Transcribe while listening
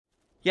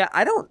Yeah,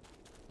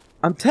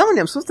 I'm telling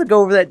you, I'm supposed to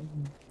go over that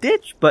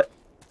ditch, but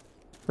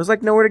there's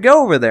like nowhere to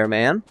go over there,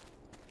 man.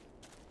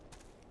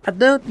 I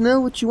don't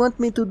know what you want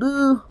me to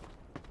do.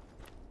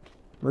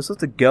 Am I supposed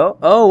to go?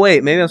 Oh,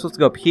 wait, maybe I'm supposed to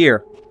go up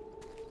here.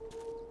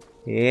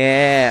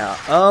 Yeah.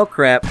 Oh,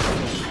 crap.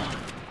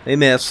 They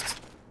missed.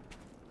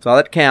 That's all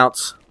that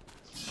counts.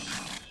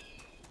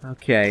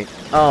 Okay.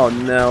 Oh,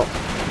 no.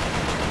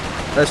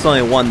 That's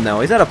only one, though.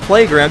 He's at a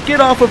playground.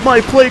 Get off of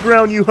my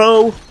playground, you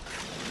hoe!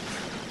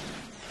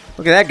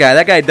 Look at that guy.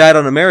 That guy died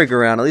on a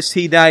merry-go-round. At least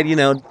he died, you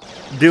know,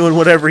 doing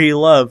whatever he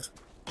loved.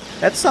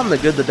 That's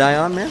something good to die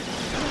on, man.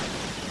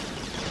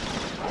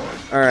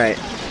 Alright.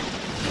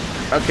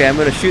 Okay, I'm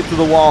gonna shoot through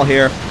the wall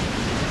here.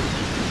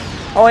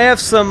 Oh, I have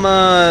some,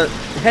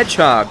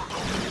 hedgehog.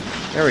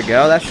 There we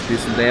go. That should do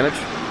some damage.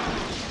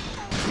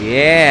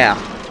 Yeah.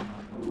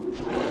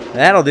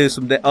 That'll do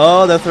some damage.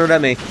 Oh, they'll throw it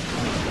at me.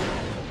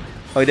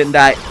 Oh, he didn't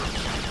die.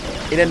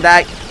 He didn't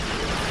die.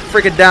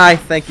 Freaking die.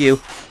 Thank you.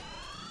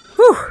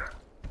 Whew.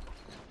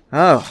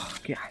 Oh,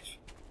 gosh.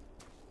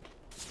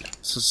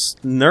 This is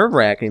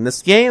nerve-wracking.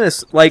 This game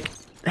is, like,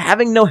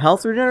 having no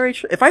health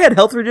regeneration. If I had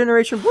health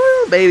regeneration,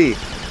 woo, baby.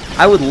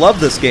 I would love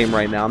this game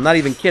right now. I'm not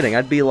even kidding.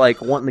 I'd be,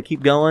 like, wanting to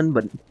keep going,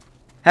 but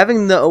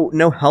having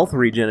no health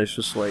regen is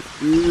just like,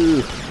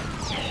 ooh.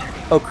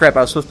 Oh, crap.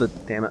 I was supposed to...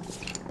 Damn it.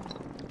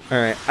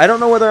 Alright. I don't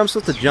know whether I'm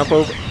supposed to jump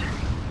over...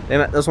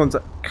 Damn it. This one's...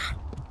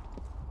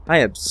 I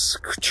am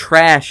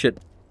trash at...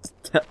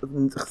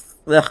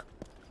 Ugh.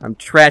 I'm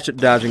trash at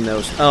dodging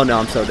those. Oh, no.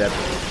 I'm so dead.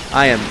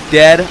 I am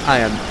dead. I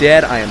am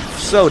dead. I am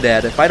so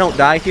dead. If I don't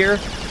die here,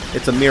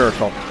 it's a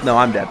miracle. No,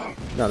 I'm dead.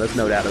 No, there's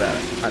no doubt about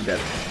it. I'm dead.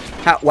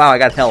 How, wow, I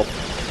got health.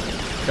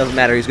 Doesn't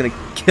matter, he's gonna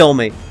kill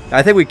me.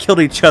 I think we killed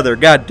each other,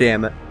 god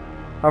damn it.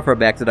 How far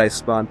back did I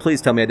spawn?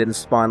 Please tell me I didn't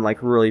spawn,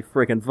 like, really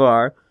freaking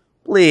far.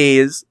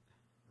 Please.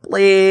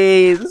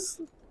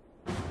 Please.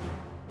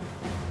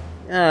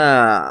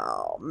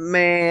 Oh,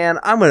 man.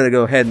 I'm gonna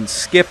go ahead and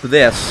skip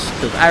this,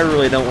 because I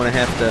really don't want to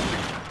have to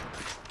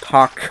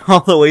talk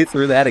all the way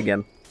through that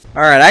again.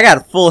 Alright, I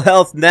got full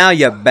health now,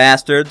 you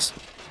bastards.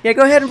 Yeah,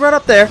 go ahead and run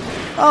up there.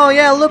 Oh,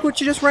 yeah, look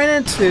what you just ran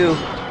into.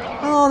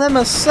 Oh, that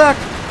must suck.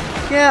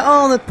 Yeah,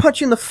 oh, they punch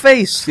you in the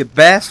face, you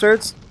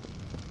bastards.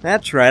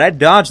 That's right, I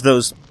dodged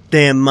those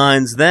damn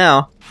mines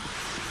now.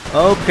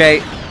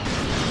 Okay.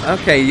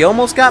 Okay, you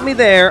almost got me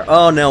there.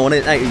 Oh, no,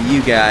 not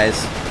you guys.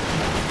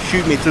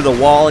 Shoot me through the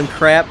wall and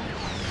crap.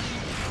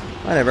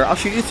 Whatever, I'll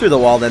shoot you through the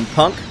wall then,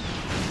 punk.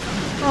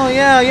 Oh,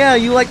 yeah,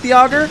 you like the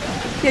auger?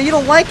 Yeah, you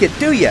don't like it,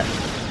 do ya?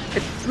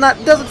 It's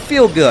not, doesn't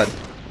feel good.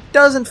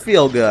 Doesn't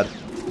feel good.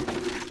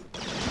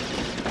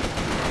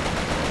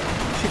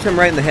 Shoot him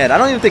right in the head. I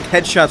don't even think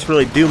headshots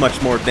really do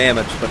much more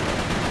damage, but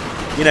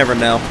you never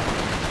know.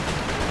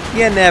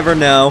 You never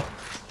know.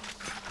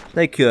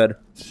 They could.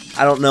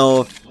 I don't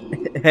know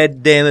if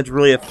head damage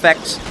really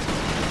affects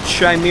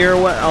Chimera.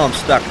 What? Oh, I'm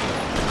stuck.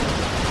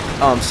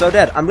 Oh, I'm so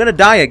dead. I'm gonna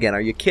die again.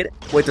 Are you kidding?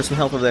 Wait, there's some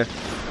health over there.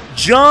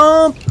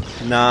 Jump!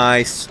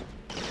 Nice.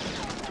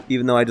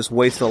 Even though I just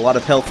wasted a lot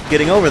of health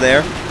getting over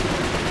there.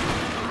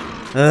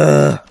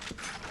 Ugh.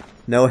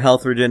 No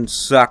health regen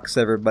sucks,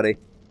 everybody.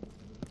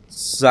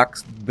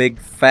 Sucks big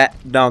fat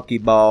donkey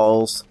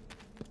balls.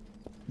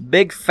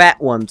 Big fat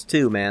ones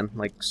too, man.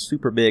 Like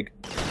super big.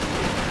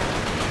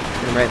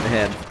 Hit him right in the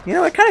head. You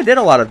know, I kind of did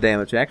a lot of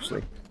damage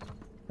actually.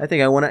 I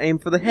think I want to aim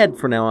for the head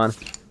from now on.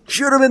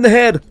 Shoot him in the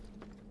head!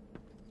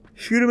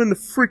 Shoot him in the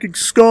freaking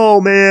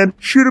skull, man!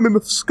 Shoot him in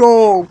the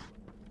skull!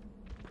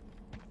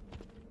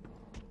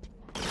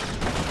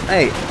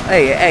 Hey.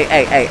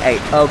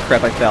 Oh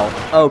crap, I fell.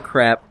 Oh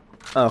crap.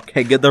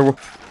 Okay, good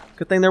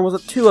thing there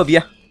wasn't two of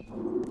you.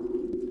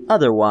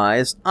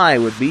 Otherwise, I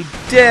would be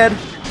dead.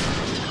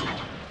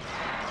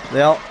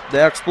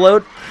 They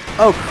explode.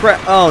 Oh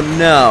crap! Oh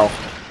no!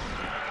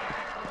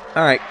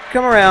 All right,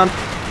 come around.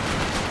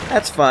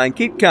 That's fine.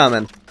 Keep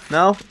coming.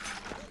 No?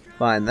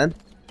 Fine then.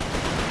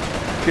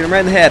 Shoot him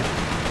right in the head.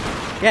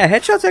 Yeah,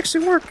 headshots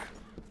actually work.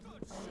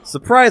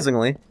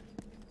 Surprisingly,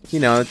 you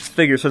know, it's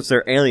figure since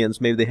they're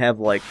aliens, maybe they have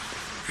like,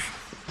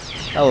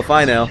 hell if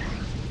I know.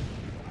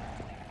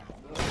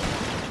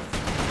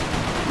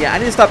 Yeah, I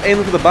need to stop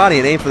aiming for the body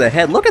and aim for the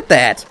head. Look at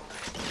that!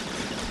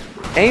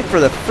 Aim for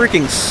the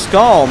freaking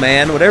skull,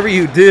 man, whatever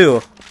you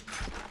do.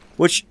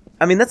 Which,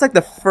 I mean, that's like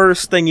the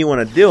first thing you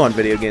want to do on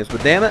video games,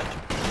 but damn it.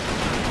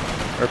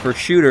 Or for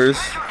shooters.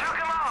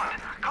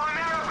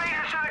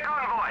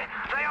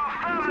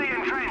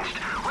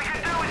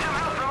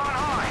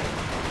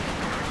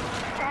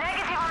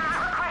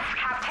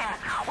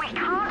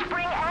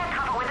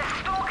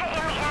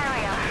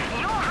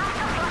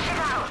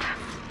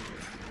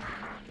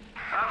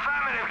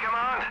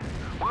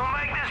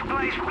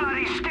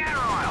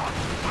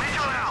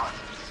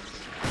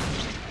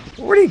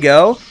 Where'd he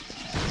go?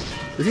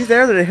 Was he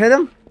there? Did it hit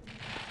him?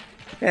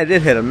 Yeah, it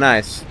did hit him.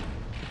 Nice.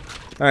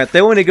 Alright,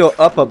 they want to go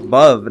up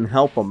above and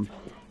help him.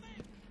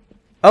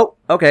 Oh,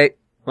 okay.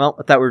 Well,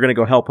 I thought we were going to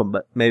go help him,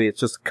 but maybe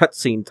it's just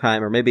cutscene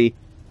time, or maybe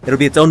it'll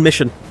be its own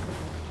mission.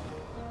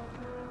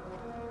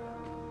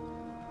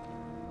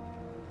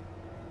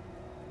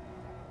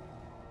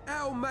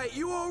 hell, mate?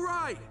 You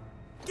alright?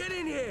 Get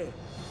in here!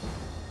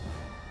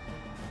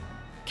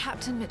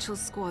 Captain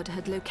Mitchell's squad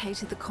had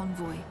located the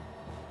convoy.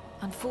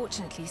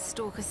 Unfortunately,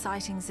 Stalker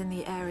sightings in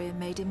the area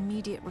made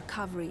immediate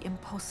recovery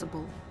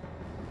impossible.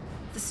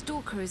 The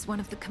Stalker is one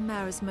of the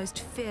Chimera's most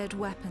feared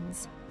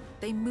weapons.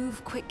 They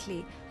move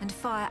quickly and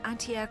fire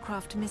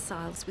anti-aircraft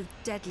missiles with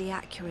deadly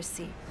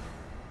accuracy.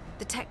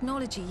 The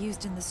technology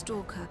used in the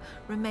Stalker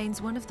remains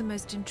one of the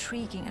most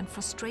intriguing and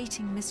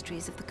frustrating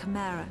mysteries of the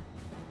Chimera.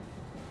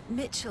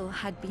 Mitchell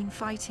had been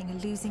fighting a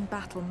losing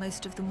battle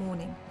most of the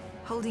morning,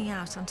 holding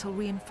out until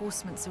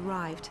reinforcements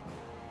arrived.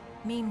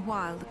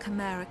 Meanwhile, the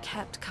Chimera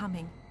kept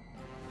coming.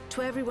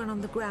 To everyone on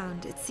the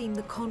ground, it seemed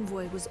the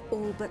convoy was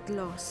all but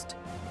lost.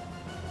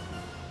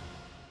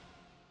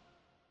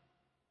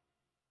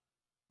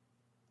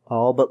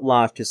 All but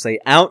lost, you say.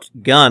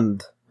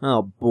 Outgunned.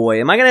 Oh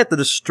boy, am I gonna have to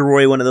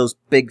destroy one of those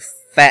big,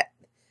 fat,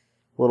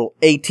 little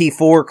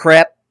AT-4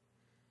 crap?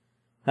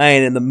 I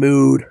ain't in the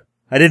mood.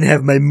 I didn't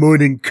have my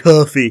morning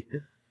coffee.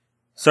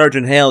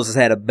 Sergeant Hales has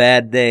had a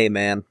bad day,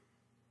 man.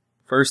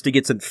 First he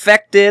gets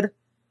infected, and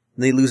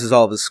then he loses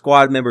all of his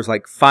squad members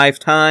like 5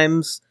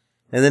 times,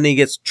 and then he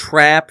gets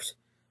trapped,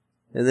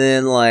 and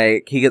then,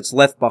 like, he gets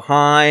left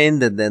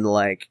behind, and then,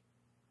 like,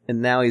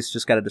 and now he's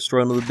just gotta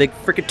destroy one of the big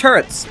frickin'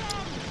 turrets.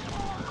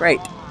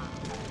 Great.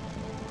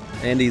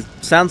 And he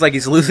sounds like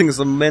he's losing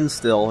some men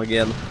still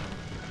again.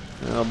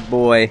 Oh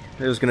boy,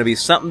 there's gonna be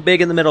something big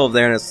in the middle of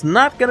there, and it's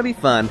not gonna be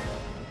fun.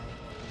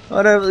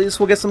 But at least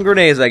we'll get some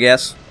grenades, I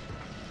guess.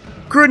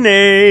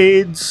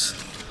 Grenades!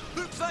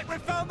 Looks like we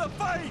found the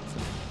fight!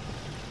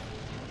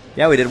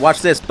 Yeah, we did.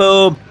 Watch this.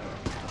 Boom!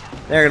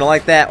 They're gonna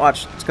like that.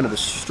 Watch, it's gonna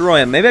destroy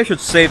them. Maybe I should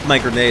save my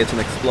grenades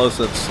and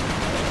explosives.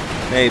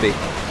 Maybe.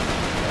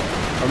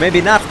 Or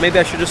maybe not. Maybe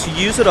I should just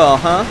use it all,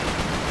 huh?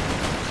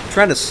 I'm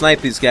trying to snipe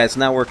these guys. It's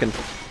not working.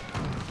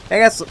 I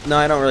guess... No,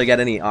 I don't really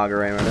got any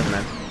auger ammo, doesn't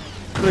I?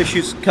 I'm gonna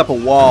shoot a couple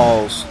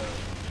walls.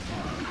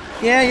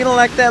 Yeah, you don't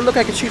like that? Look,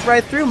 I can shoot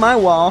right through my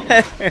wall.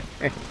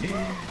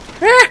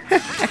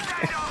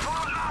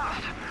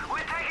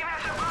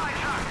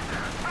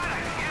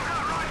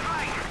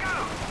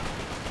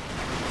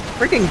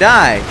 Freaking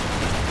die.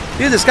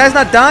 Dude, this guy's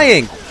not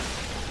dying.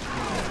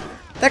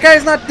 That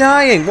guy's not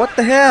dying. What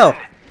the hell?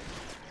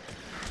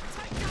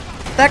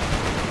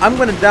 I'm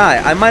gonna die.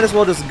 I might as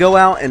well just go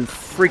out and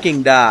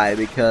freaking die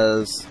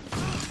because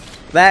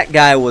that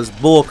guy was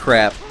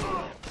bullcrap.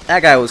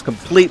 That guy was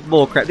complete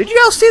bullcrap. Did you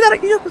guys see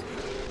that?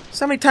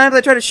 So many times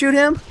I tried to shoot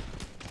him.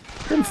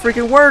 Didn't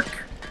freaking work.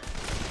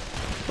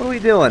 What are we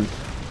doing?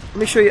 Let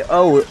me show you.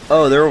 Oh,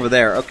 they're over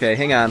there. Okay,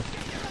 hang on.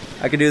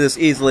 I can do this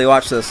easily.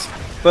 Watch this.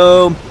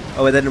 Boom.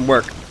 Oh, wait, that didn't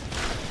work.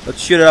 Let's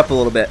shoot it up a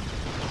little bit.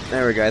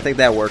 There we go. I think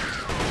that worked.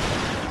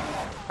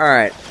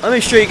 Alright, let me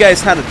show you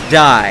guys how to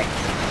die.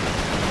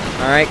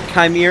 Alright,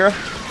 Chimera.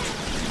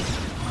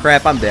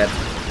 Crap, I'm dead.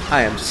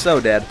 I am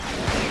so dead.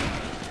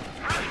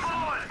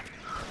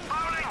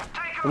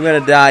 I'm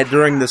gonna die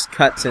during this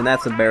cutscene.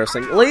 That's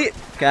embarrassing.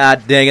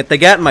 God dang it, they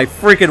got in my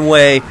freaking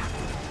way.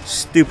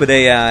 Stupid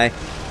AI.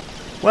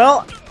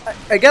 Well,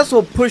 I guess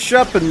we'll push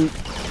up and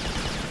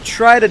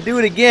try to do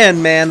it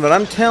again, man, but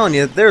I'm telling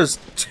you, there's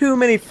too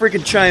many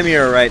freaking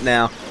Chimera right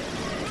now.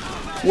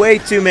 Way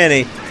too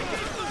many.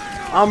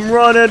 I'm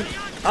running,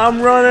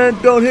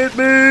 don't hit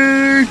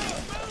me!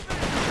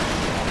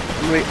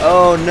 Wait,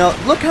 oh no,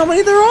 look how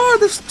many there are!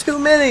 There's too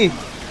many!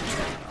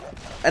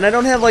 And I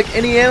don't have, like,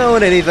 any ammo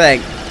and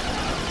anything.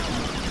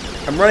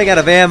 I'm running out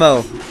of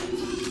ammo.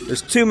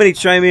 There's too many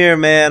Chimera,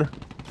 man.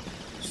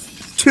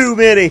 Too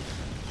many!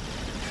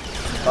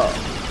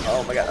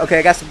 Oh my god. Okay,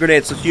 I got some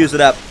grenades, let's use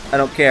it up. I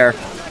don't care.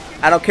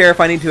 I don't care if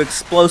I need 2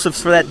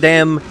 explosives for that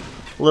damn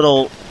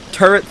little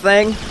turret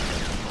thing.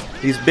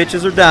 These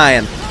bitches are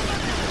dying.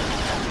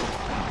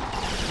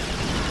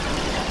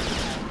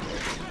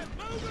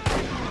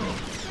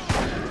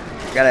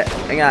 Got it.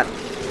 Hang on.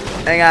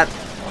 Hang on.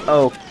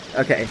 Oh,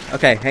 okay.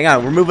 Okay, hang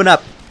on. We're moving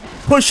up.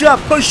 Push up,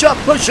 push up,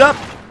 push up!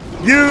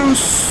 You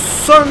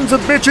sons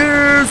of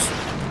bitches!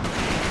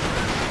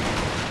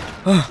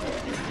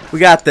 We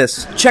got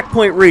this.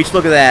 Checkpoint reached.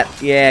 Look at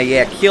that.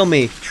 Yeah. Kill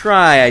me.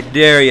 Try. I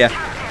dare ya. Be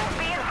advised,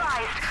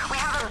 we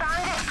have a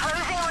bandit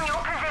closing on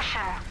your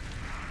position.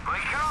 We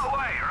can't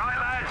wait, right,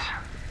 lads?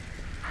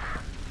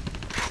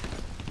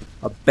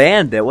 A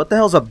bandit? What the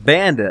hell's a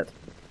bandit?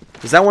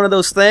 Is that one of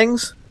those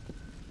things?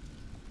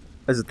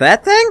 Is it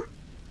that thing?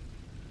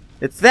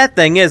 It's that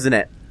thing, isn't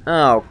it?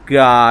 Oh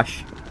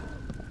gosh.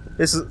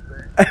 This is...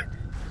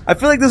 I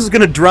feel like this is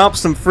gonna drop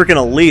some freaking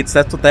elites.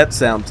 That's what that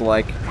sounds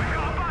like.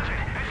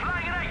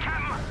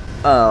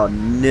 Oh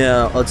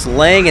no. It's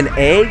laying an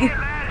egg?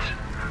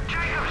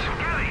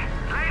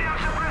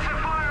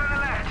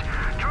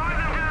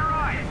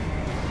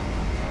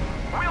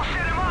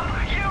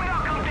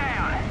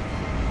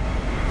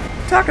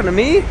 Talking to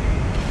me?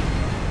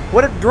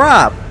 What'd it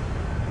drop?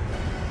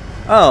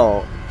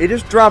 Oh, it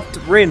just dropped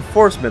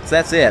reinforcements,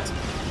 that's it.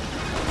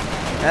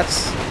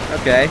 That's...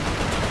 okay.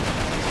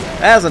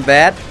 That wasn't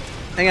bad.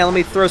 Hang on, let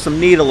me throw some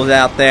needles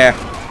out there.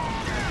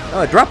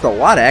 Oh, it dropped a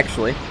lot,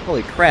 actually.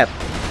 Holy crap.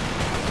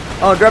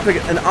 Oh, dropped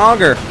an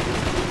auger.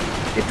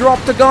 He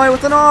dropped a guy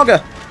with an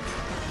auger.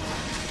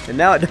 And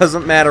now it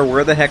doesn't matter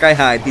where the heck I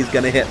hide, he's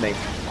gonna hit me.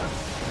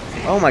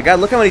 Oh my god,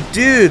 look how many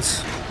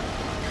dudes.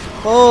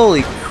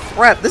 Holy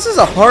crap, this is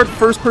a hard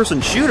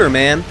first-person shooter,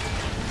 man.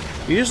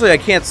 Usually I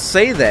can't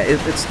say that.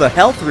 It's the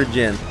health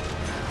regen.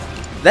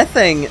 That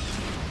thing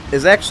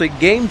is actually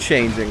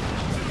game-changing.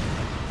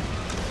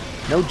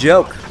 No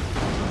joke.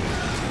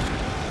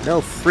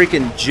 No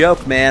freaking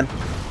joke, man.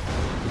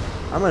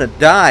 I'm gonna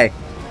die.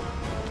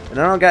 And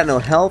I don't got no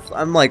health.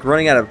 I'm like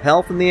running out of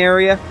health in the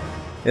area.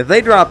 If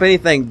they drop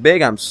anything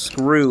big, I'm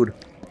screwed.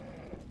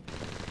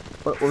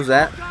 What was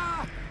that?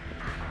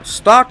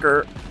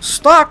 Stalker?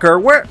 Stalker?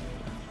 Where?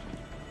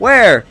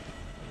 Where?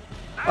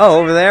 Oh,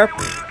 over there?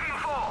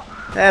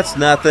 Pfft. That's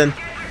nothing.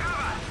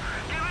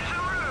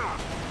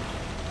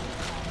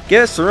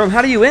 Give us the room.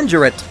 How do you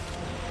injure it?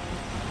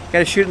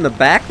 Gotta shoot in the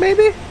back,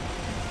 maybe?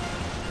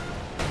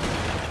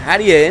 How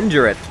do you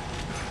injure it?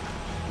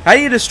 How do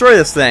you destroy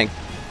this thing?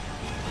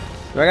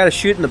 Do I gotta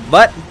shoot in the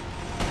butt?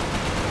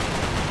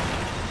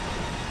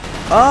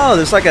 Oh,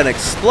 there's like an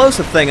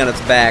explosive thing on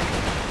its back.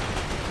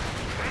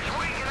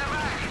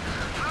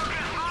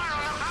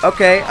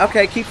 Okay,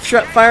 okay, keep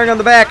firing on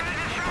the back.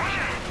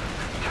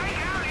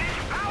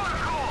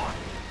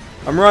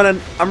 I'm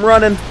running, I'm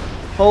running.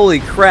 Holy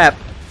crap.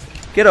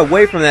 Get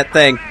away from that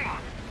thing.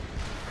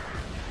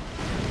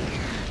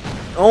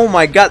 Oh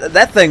my god,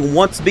 that thing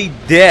wants me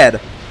dead.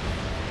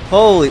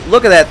 Holy,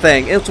 look at that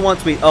thing. It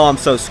wants me. Oh, I'm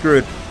so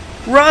screwed.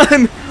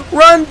 Run!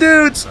 Run,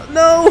 dudes!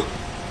 No!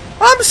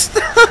 I'm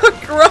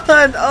stuck!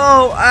 Run!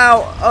 Oh,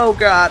 ow. Oh,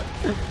 God.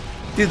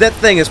 Dude, that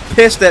thing is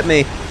pissed at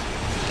me.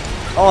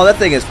 Oh, that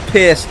thing is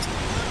pissed.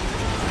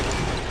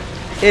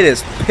 It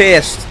is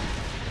pissed.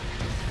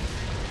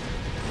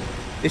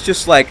 It's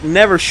just like,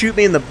 never shoot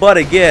me in the butt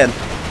again.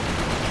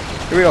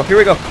 Here we go, here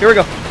we go, here we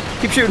go.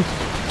 Keep shooting.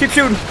 Keep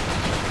shooting.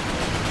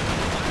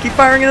 Keep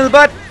firing into the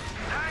butt.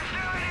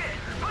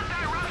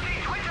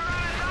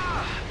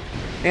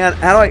 Hang on,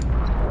 how do I...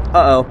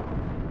 Uh-oh.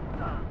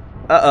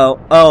 Uh-oh.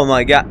 Oh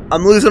my god.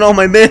 I'm losing all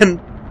my men.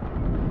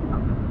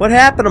 What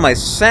happened to my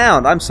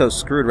sound? I'm so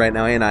screwed right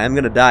now, ain't I? I'm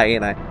gonna die,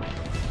 ain't I?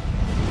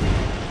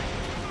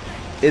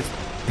 It's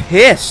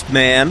pissed,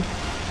 man.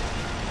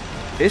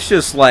 It's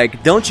just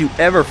like, don't you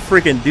ever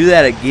freaking do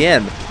that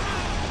again.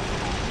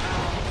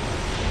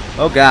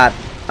 Oh god.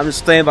 I'm just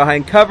staying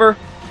behind cover.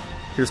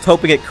 Just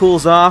hoping it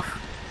cools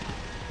off.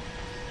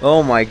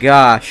 Oh my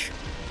gosh.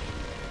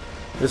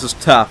 This is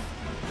tough.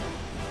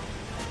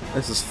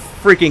 This is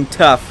freaking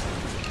tough.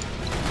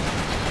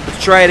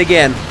 Let's try it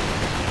again.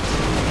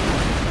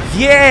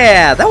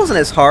 Yeah! That wasn't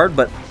as hard,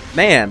 but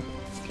man.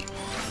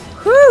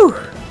 Whew!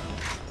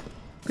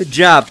 Good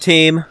job,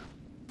 team.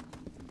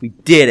 We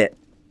did it.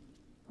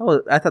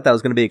 Oh, I thought that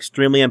was going to be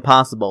extremely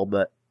impossible,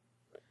 but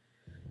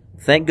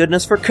thank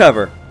goodness for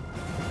cover.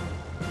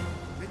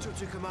 Mitchell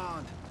to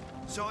command.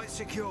 Site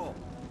secure.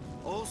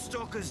 All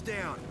stalkers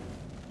down.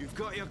 You've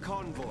got your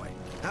convoy.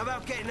 How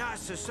about getting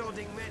us a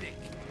sodding medic?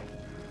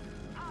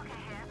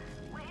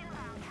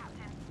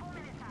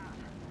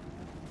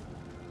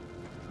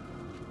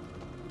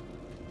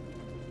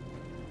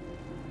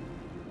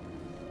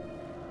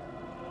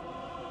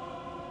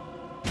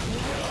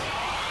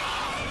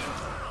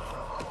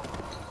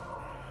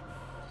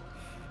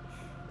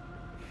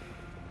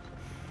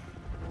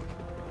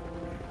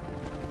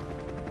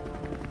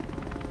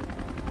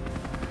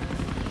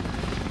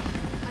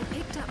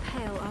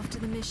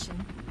 The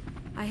mission.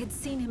 I had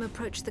seen him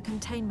approach the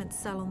containment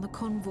cell on the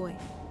convoy.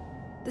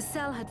 The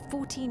cell had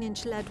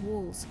 14-inch lead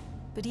walls,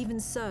 but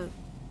even so,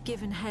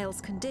 given Hale's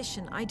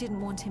condition, I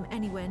didn't want him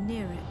anywhere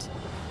near it.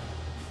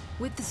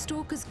 With the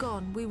Stalkers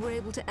gone, we were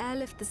able to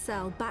airlift the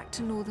cell back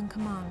to Northern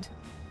Command.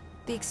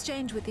 The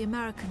exchange with the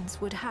Americans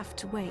would have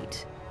to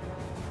wait.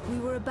 We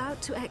were about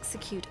to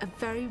execute a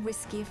very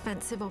risky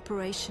offensive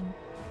operation.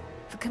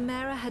 The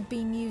Chimera had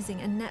been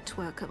using a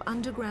network of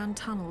underground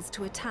tunnels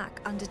to attack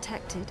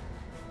undetected.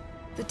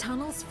 The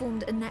tunnels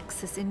formed a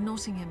nexus in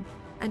Nottingham,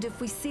 and if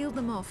we sealed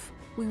them off,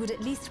 we would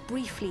at least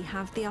briefly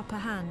have the upper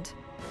hand.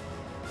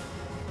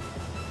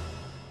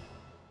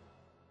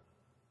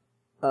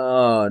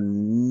 Oh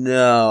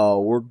no,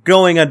 we're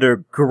going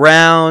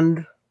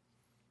underground.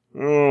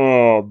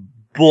 Oh,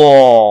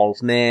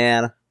 balls,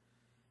 man.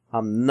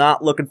 I'm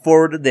not looking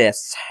forward to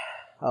this.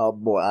 Oh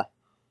boy.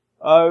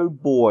 Oh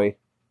boy.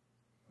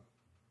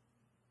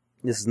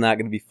 This is not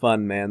going to be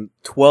fun, man.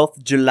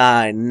 12th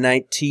July,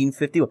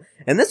 1951.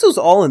 And this was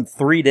all in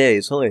 3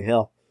 days. Holy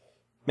hell.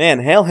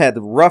 Man, Hale had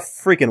a rough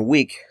freaking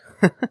week.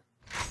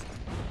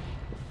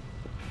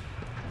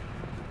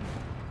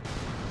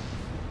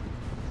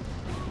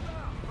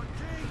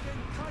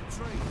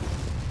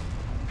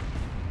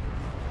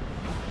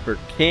 For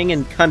king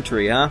and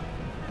country, huh?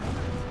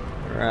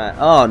 Alright.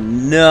 Oh,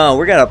 no.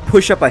 We're going to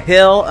push up a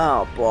hill.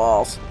 Oh,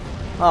 balls.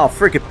 Oh,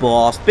 freaking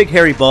balls. Big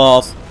hairy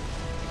balls.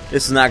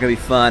 This is not going to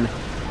be fun.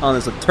 Oh,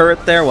 there's a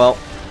turret there. Well,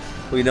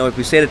 we know if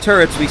we say the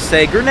turrets, we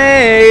say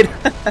grenade.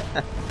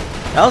 That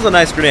was a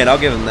nice grenade. I'll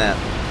give him that.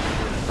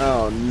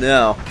 Oh,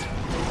 no.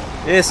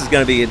 This is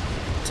going to be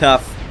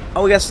tough.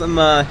 Oh, we got some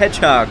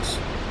hedgehogs.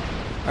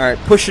 Alright,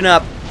 pushing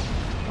up.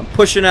 I'm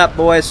pushing up,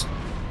 boys.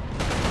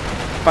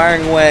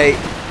 Firing away.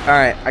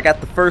 Alright, I got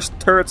the first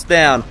turrets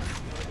down.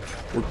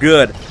 We're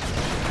good.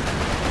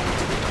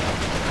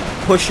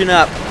 Pushing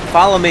up.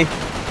 Follow me.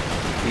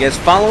 You guys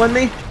following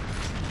me?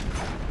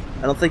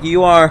 I don't think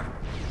you are.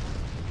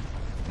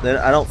 Then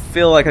I don't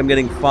feel like I'm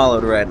getting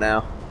followed right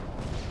now.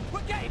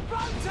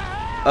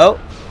 Oh.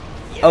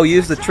 Oh,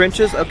 use the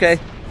trenches? Okay.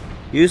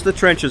 Use the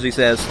trenches, he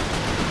says.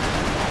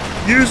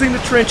 Using the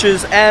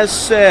trenches as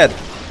said.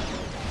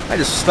 I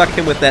just stuck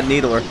him with that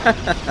needler.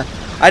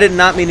 I did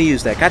not mean to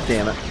use that. God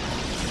damn it.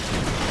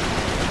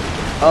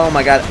 Oh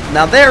my god.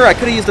 Now there, I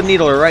could have used the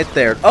needler right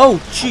there.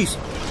 Oh, jeez.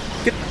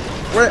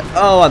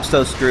 Oh, I'm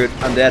so screwed.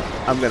 I'm dead.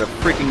 I'm gonna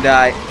freaking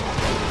die.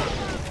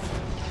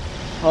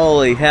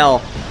 Holy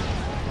hell.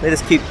 They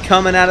just keep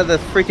coming out of the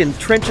freaking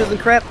trenches and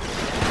crap.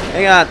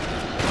 Hang on.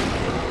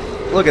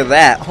 Look at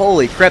that.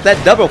 Holy crap,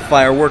 that double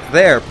fire worked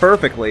there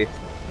perfectly.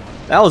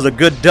 That was a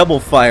good double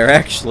fire,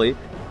 actually.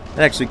 It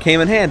actually came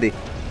in handy.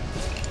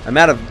 I'm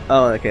out of...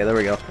 Oh, okay, there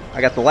we go.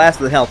 I got the last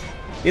of the health.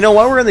 You know,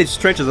 while we're in these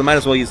trenches, I might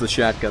as well use the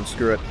shotgun.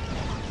 Screw it.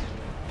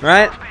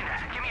 Right?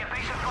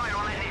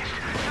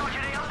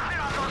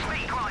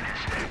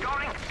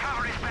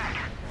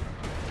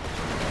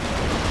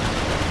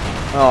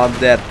 Oh, I'm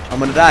dead. I'm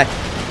gonna die.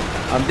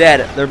 I'm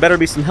dead. There better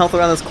be some health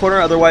around this corner,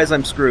 otherwise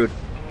I'm screwed.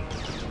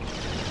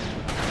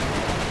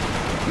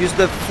 Use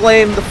the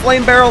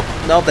flame barrel.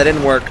 Nope, that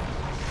didn't work.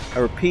 I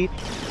repeat,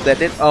 that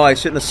didn't. Oh, I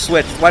shouldn't have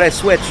switched. Why'd I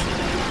switch?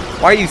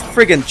 Why are you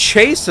friggin'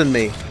 chasing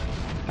me?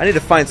 I need to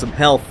find some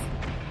health.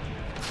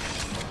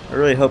 I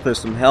really hope there's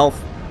some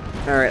health.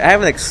 Alright, I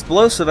have an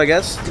explosive, I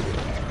guess.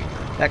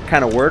 That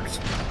kind of worked.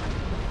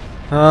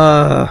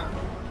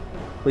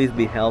 Please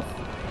be health.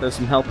 There's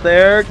some health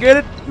there. Get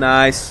it?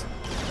 Nice.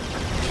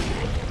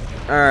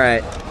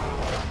 Alright.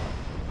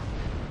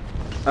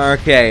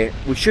 Okay,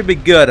 we should be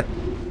good.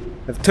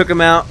 I took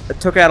him out. I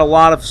took out a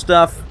lot of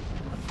stuff.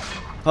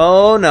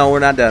 Oh no, we're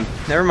not done.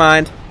 Never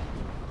mind.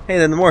 Hey,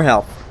 then more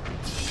health.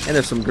 And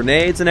there's some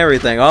grenades and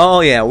everything.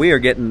 Oh yeah, we are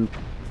getting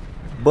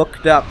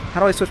booked up.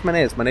 How do I switch my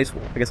nades? My nades,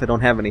 I guess I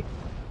don't have any.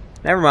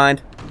 Never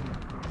mind.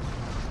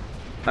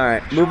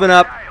 Alright, moving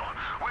up.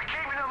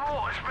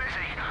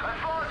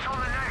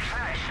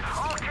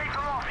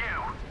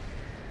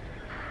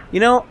 You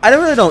know, I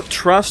really don't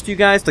trust you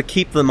guys to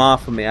keep them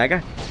off of me. I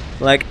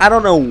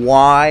don't know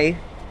why,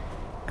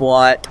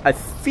 but I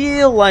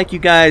feel like you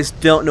guys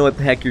don't know what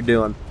the heck you're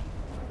doing.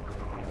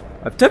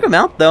 I took them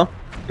out though.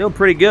 Doing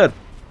pretty good.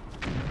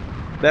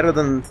 Better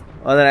than...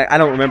 Well, I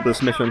don't remember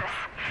this mission.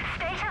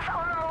 Status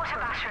on the mortar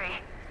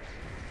battery.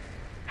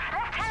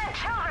 Lieutenant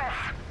Childress.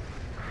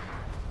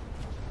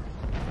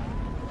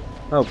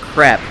 Oh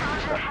crap.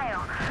 Sergeant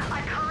Hale,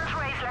 I can't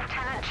raise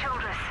Lieutenant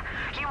Childress.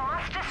 You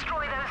must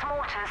destroy those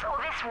mortars or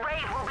this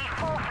raid will be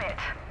forfeit.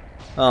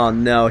 Oh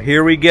no,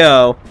 here we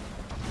go.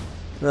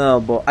 Oh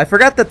boy. I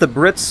forgot that the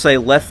Brits say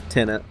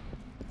lieutenant.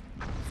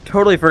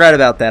 Totally forgot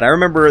about that. I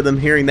remember them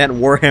hearing that in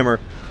Warhammer.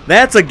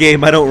 That's a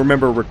game I don't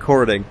remember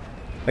recording.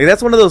 Like,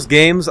 that's one of those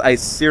games I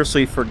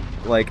seriously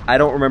I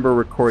don't remember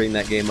recording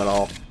that game at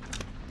all.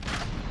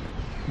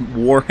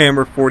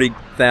 Warhammer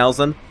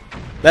 40,000?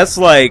 That's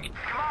like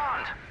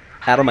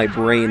out of my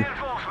brain. Lieutenant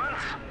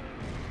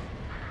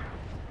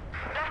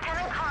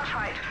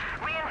Cartwright,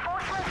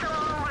 reinforcements are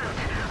en route.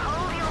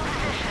 Hold your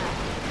position.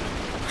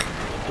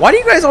 Why do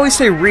you guys always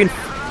say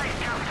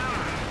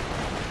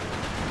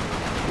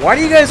Why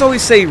do you guys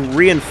always say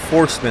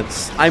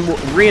reinforcements? I'm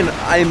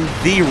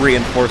the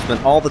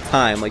reinforcement all the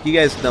time. Like, you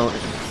guys don't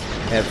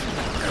have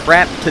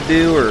crap to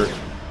do, or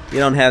you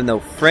don't have no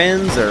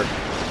friends or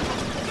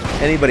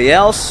anybody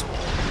else.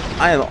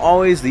 I am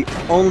always the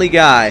only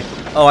guy.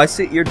 Oh, I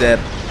see. You're dead.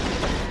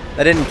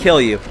 That didn't kill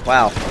you.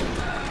 Wow.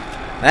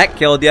 That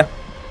killed you.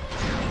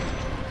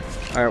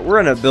 Alright, we're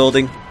in a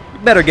building. You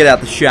better get out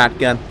the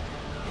shotgun.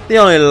 The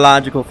only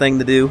logical thing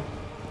to do.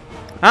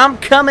 I'm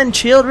coming,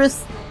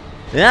 Childress.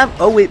 Yeah.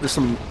 Oh wait, there's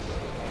some.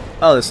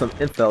 Oh, there's some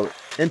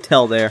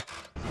intel there.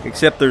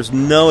 Except there's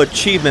no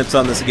achievements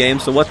on this game,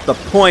 so what's the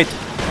point?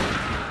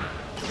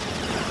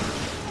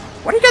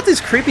 What do you got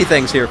these creepy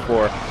things here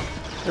for?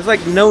 There's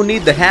like no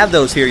need to have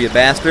those here, you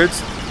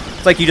bastards.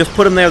 It's like you just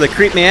put them there. They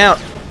creep me out.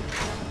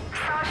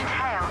 Sergeant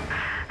Hale,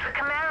 the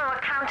Chimera are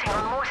counting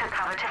on mortar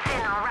cover to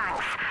thin our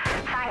ranks.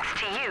 Thanks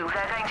to you,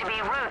 they're going to be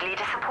rudely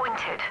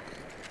disappointed.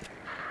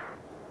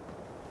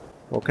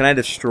 Well, can I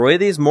destroy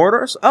these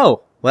mortars?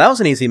 Oh, well, that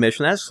was an easy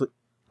mission. I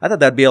thought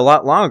that'd be a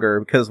lot longer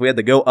because we had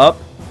to go up.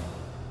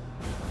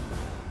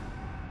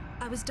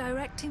 I was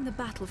directing the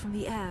battle from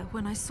the air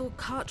when I saw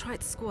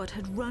Cartwright's squad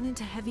had run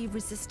into heavy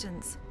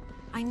resistance.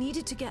 I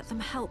needed to get them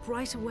help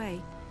right away.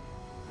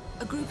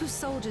 A group of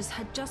soldiers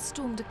had just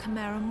stormed a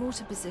Chimera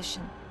mortar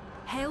position.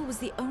 Hale was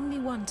the only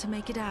one to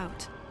make it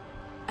out.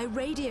 I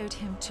radioed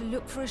him to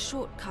look for a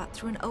shortcut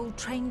through an old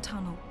train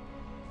tunnel.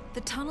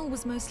 The tunnel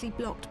was mostly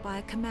blocked by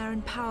a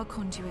Chimeran power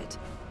conduit,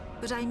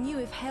 but I knew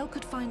if Hale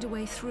could find a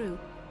way through,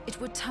 it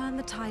would turn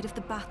the tide of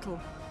the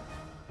battle.